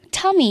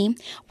tell me,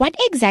 what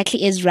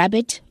exactly is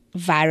Rabbit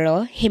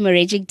Viral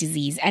Haemorrhagic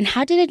Disease and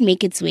how did it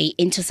make its way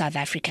into South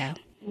Africa?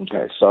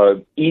 Okay,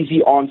 so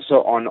easy answer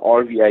on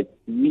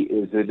RVHD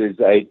is it is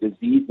a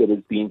disease that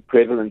has been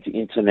prevalent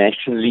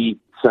internationally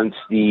since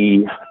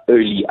the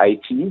early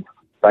 80s.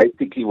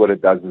 Basically what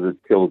it does is it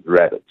kills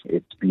rabbits.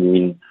 It's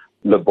been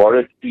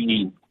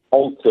laboratory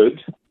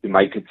altered to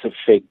make its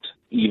effect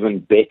even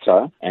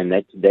better, and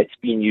that's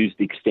been used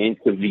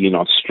extensively in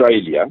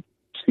Australia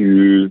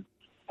to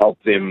help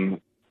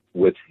them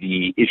with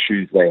the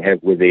issues they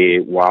have with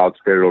their wild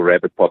feral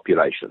rabbit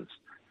populations.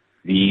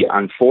 The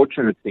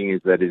unfortunate thing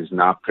is that it is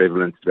now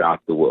prevalent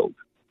throughout the world.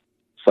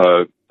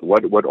 So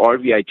what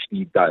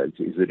RVHD does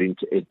is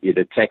it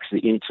attacks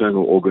the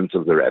internal organs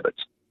of the rabbit,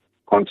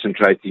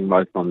 concentrating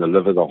most on the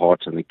liver, the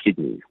heart, and the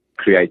kidneys,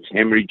 creates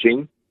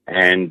hemorrhaging,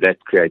 and that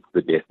creates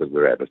the death of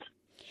the rabbit.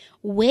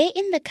 Where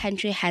in the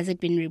country has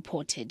it been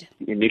reported?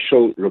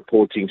 Initial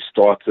reporting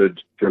started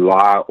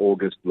July,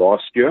 August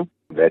last year.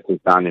 That was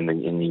done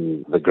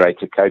in the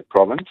Greater Cape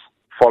Province.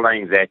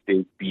 Following that,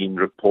 there's been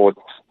reports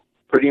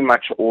pretty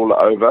much all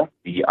over.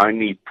 The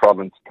only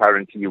province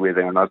currently where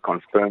there are no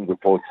confirmed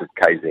reports is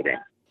KZN.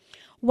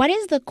 What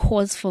is the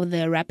cause for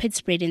the rapid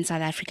spread in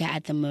South Africa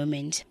at the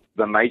moment?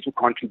 The major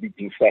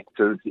contributing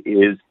factors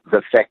is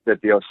the fact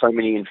that there are so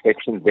many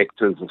infection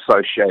vectors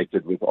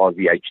associated with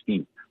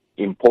RVHD.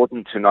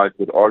 Important to note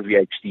that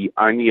RVHD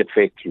only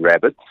affects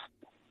rabbits,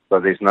 so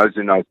there's no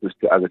zoonosis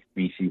to other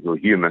species or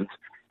humans.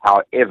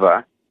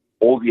 However,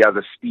 all the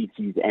other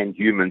species and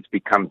humans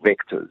become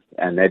vectors,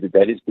 and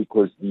that is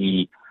because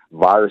the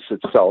virus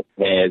itself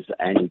has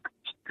an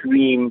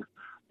extreme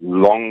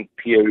long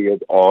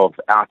period of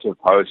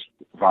out-of-host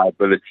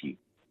viability.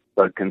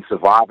 So it can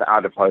survive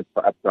out-of-host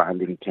for up to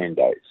 110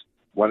 days.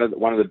 One of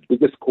the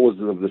biggest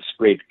causes of the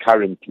spread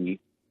currently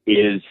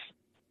is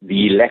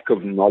the lack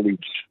of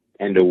knowledge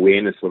and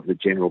awareness of the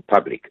general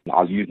public.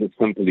 I'll use a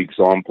simple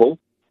example.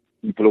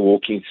 People are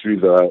walking through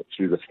the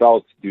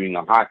veldt doing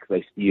a hike.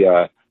 They see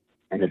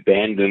an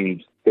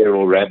abandoned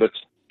feral rabbit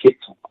kit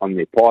on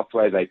their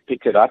pathway. They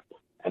pick it up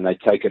and they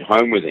take it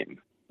home with them.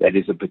 That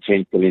is a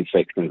potential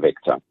infection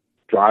vector.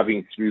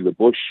 Driving through the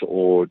bush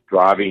or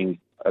driving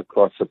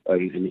across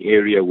an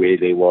area where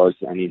there was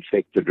an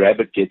infected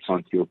rabbit gets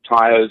onto your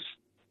tires,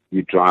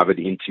 you drive it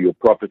into your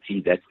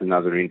property, that's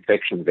another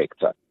infection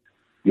vector.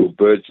 Your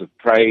birds of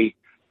prey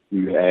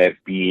who have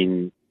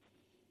been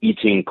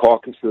eating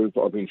carcasses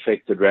of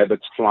infected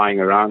rabbits flying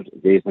around,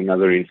 there's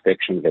another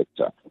infection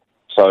vector.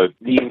 So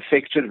the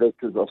infection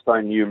vectors are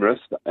so numerous,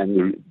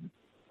 and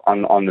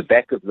on the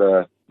back of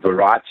the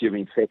variety of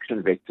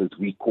infection vectors,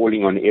 we're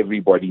calling on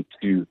everybody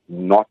to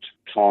not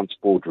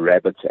transport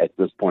rabbits at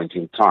this point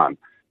in time,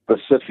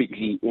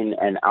 specifically in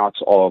and out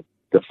of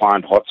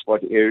defined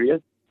hotspot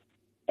areas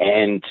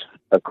and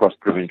across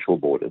provincial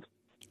borders.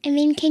 And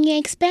then can you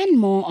expand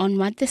more on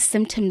what the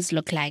symptoms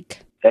look like?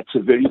 That's a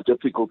very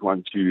difficult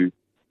one to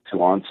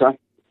answer,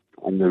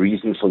 and the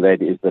reason for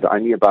that is that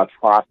only about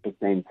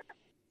 5%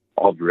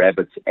 of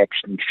rabbits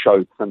actually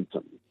show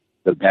symptoms.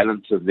 The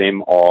balance of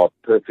them are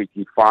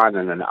perfectly fine,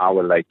 and an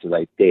hour later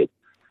they're dead.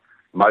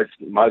 Most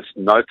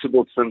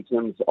notable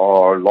symptoms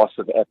are loss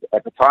of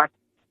appetite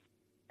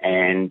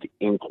and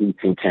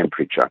increasing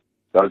temperature.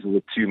 Those are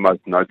the two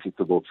most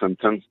noticeable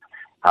symptoms.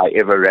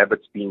 However,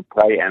 rabbits being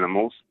prey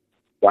animals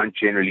don't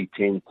generally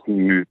tend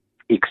to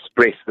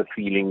express the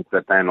feelings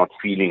that they're not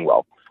feeling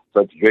well. So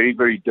it's very,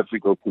 very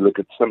difficult to look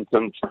at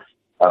symptoms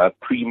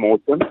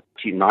pre-mortem.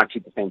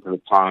 90% of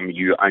the time,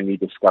 you only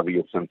discover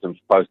your symptoms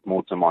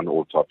post-mortem on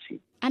autopsy.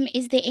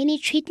 Is there any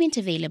treatment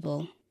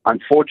available?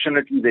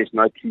 Unfortunately, there's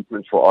no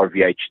treatment for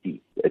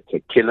RVHD. It's a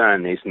killer,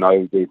 and there's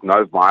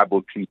no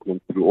viable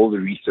treatment through all the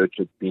research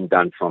that's been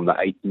done from the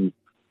 80s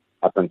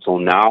up until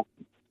now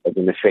as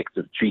an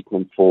effective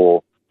treatment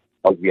for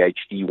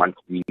RVHD once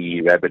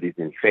the rabbit is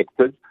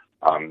infected.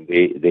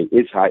 There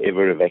is,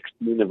 however, a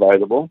vaccine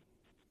available,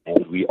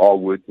 and we are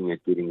working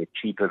at getting a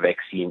cheaper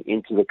vaccine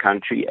into the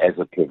country as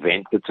a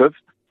preventative.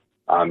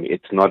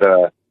 It's not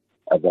a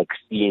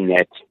vaccine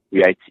that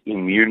creates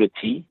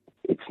immunity.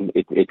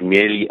 It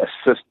merely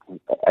assists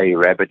a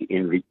rabbit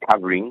in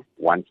recovering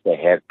once they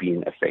have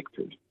been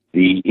affected.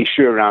 The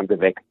issue around the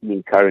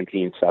vaccine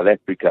currently in South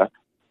Africa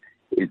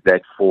is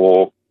that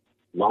for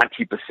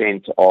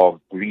 90% of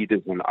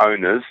breeders and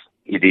owners,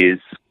 it is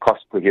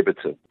cost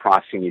prohibitive.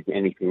 Pricing is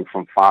anything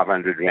from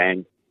 500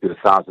 Rand to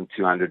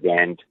 1,200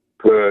 Rand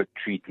per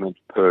treatment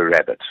per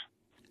rabbit.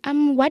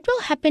 What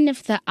will happen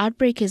if the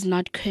outbreak is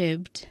not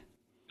curbed?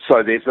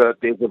 So there's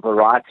a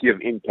variety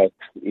of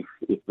impacts if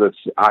this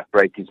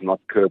outbreak is not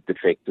curbed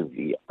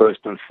effectively.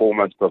 First and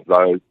foremost of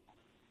those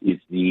is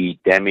the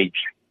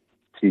damage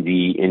to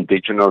the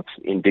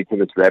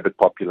indigenous rabbit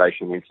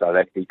population in South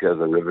Africa,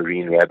 the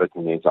riverine rabbit,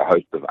 and there's a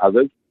host of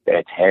others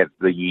that have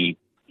the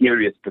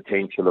serious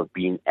potential of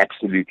being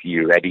absolutely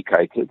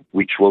eradicated,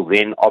 which will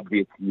then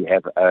obviously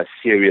have a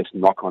serious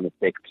knock-on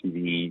effect to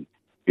the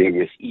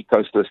various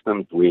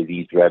ecosystems where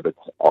these rabbits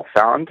are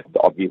found.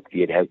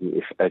 Obviously, it has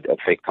an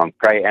effect on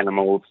prey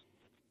animals,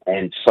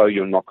 and so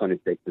you're not going to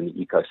affect the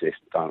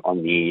ecosystem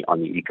on the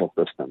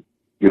ecosystem.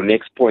 Your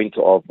next point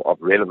of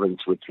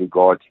relevance with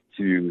regard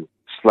to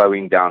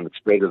slowing down the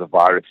spread of the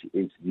virus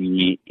is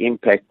the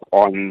impact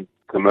on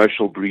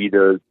commercial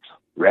breeders,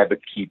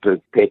 rabbit keepers,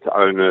 pet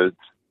owners,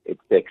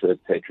 etc.,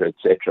 etc.,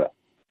 etc.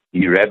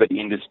 The rabbit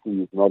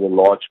industry is not a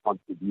large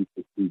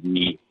contributor to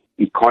the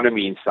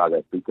economy in South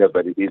Africa,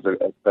 but it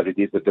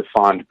is a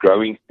defined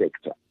growing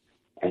sector,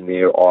 and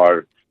there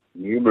are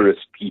numerous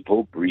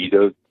people,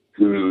 breeders,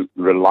 who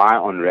rely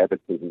on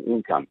rabbits as an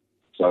income.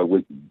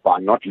 So by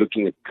not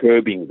looking at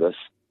curbing this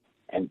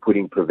and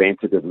putting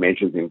preventative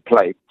measures in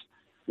place,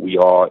 we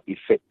are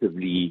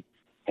effectively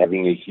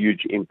having a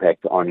huge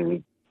impact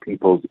on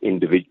people's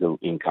individual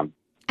income.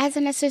 As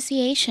an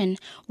association,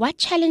 what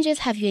challenges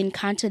have you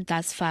encountered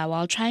thus far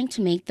while trying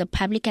to make the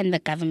public and the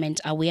government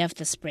aware of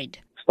the spread?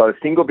 So the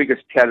single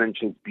biggest challenge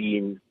has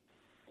been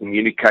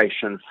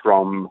communication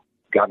from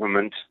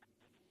government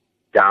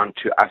down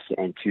to us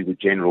and to the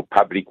general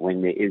public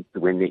when there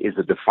is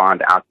a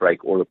defined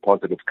outbreak or a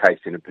positive case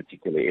in a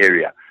particular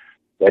area.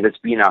 That has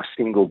been our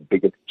single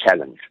biggest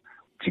challenge,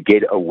 to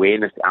get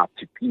awareness out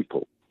to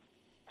people,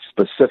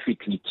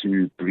 specifically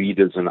to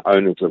breeders and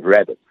owners of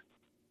rabbits.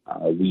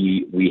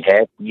 We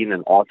have been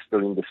and are still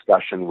in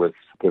discussion with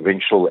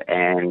provincial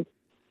and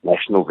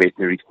national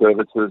veterinary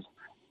services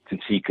to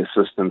seek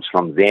assistance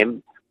from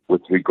them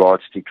with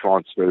regards to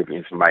transfer of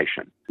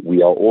information.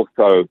 We are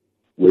also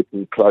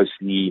working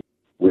closely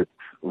with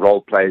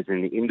role players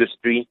in the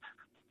industry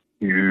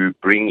to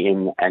bring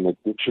in an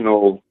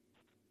additional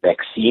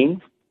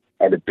vaccine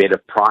at a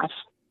better price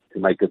to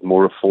make it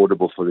more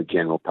affordable for the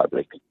general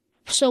public.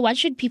 So what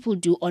should people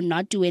do or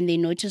not do when they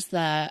notice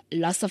the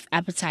loss of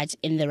appetite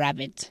in the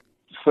rabbit?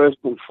 First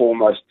and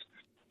foremost,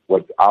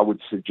 what I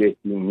would suggest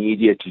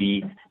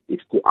immediately is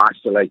to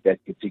isolate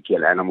that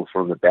particular animal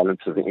from the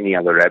balance of any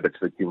other rabbits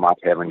that you might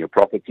have on your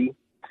property.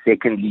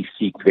 Secondly,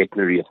 seek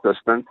veterinary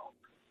assistance.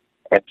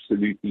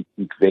 Absolutely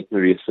seek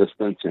veterinary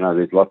assistance.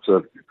 There's lots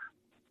of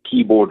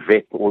keyboard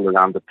vets all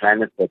around the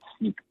planet that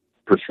seek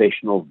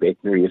professional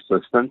veterinary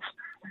assistance.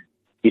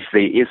 If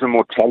there is a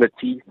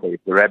mortality, so if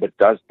the rabbit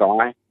does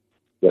die,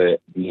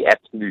 the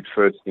absolute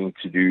first thing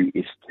to do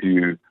is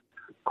to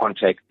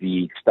contact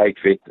the state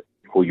vet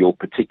for your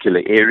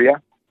particular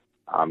area.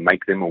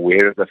 Make them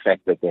aware of the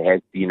fact that there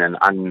has been an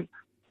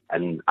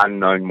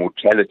unknown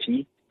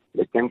mortality.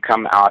 Let them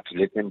come out,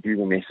 let them do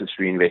the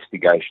necessary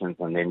investigations,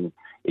 and then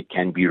it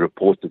can be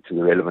reported to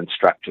the relevant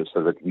structure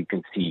so that we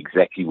can see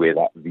exactly where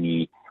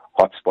the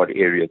hotspot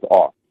areas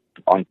are.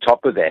 On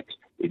top of that,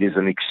 it is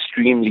an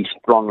extremely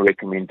strong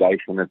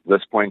recommendation at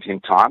this point in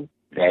time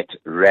that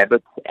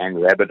rabbits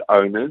and rabbit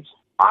owners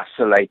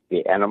isolate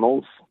their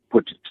animals,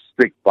 put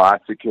strict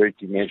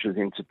biosecurity measures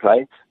into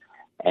place,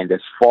 and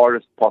as far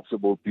as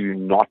possible do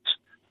not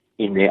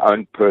in their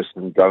own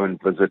person go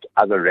and visit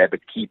other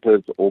rabbit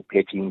keepers or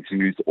petting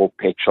zoos or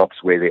pet shops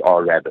where there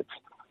are rabbits,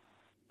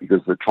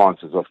 because the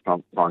chances of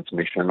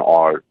transmission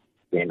are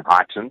then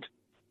heightened.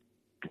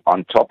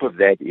 On top of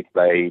that, if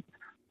they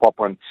pop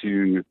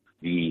onto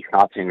the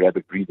Gauteng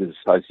Rabbit Breeders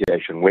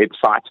Association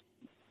website,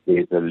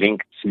 there's a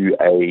link to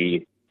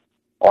a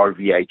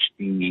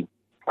RVHD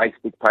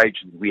Facebook page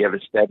that we have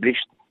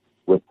established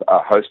with a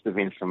host of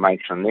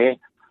information there.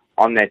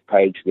 On that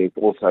page, there's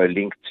also a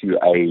link to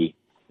a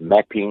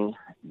mapping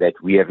that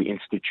we have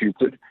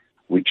instituted,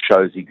 which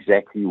shows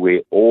exactly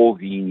where all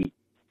the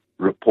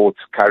reports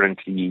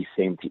currently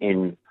sent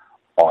in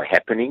are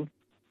happening,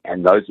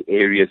 and those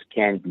areas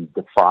can be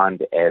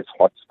defined as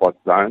hotspot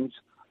zones.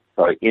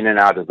 So in and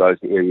out of those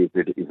areas,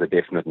 it is a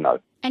definite no.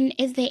 And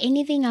is there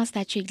anything else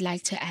that you'd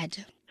like to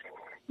add?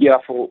 Yeah,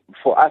 for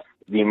us,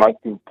 the most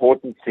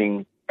important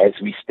thing as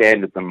we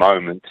stand at the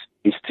moment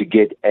is to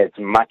get as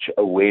much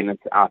awareness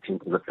out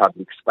into the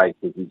public space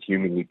as is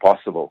humanly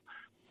possible.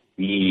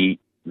 The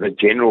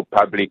general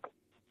public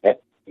have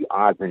the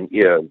eyes and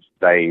ears.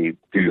 They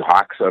do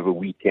hikes over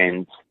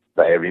weekends.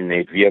 They are in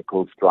their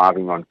vehicles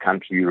driving on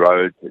country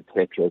roads,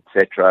 etc.,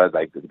 etc.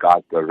 The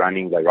guys go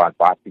running, they ride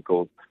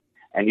bicycles.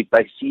 And if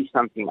they see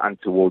something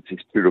untoward, is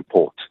to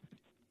report.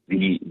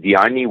 The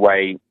only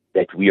way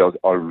that we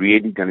are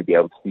really going to be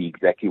able to see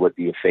exactly what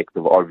the effect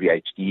of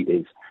RVHD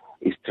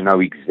is to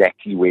know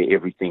exactly where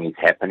everything is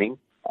happening.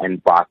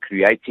 And by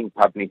creating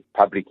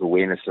public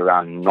awareness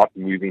around not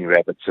moving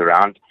rabbits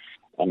around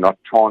and not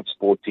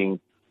transporting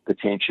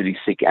potentially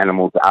sick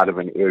animals out of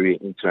an area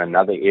into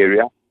another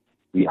area,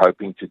 we're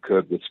hoping to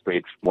curb the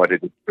spread from what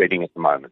it is spreading at the moment.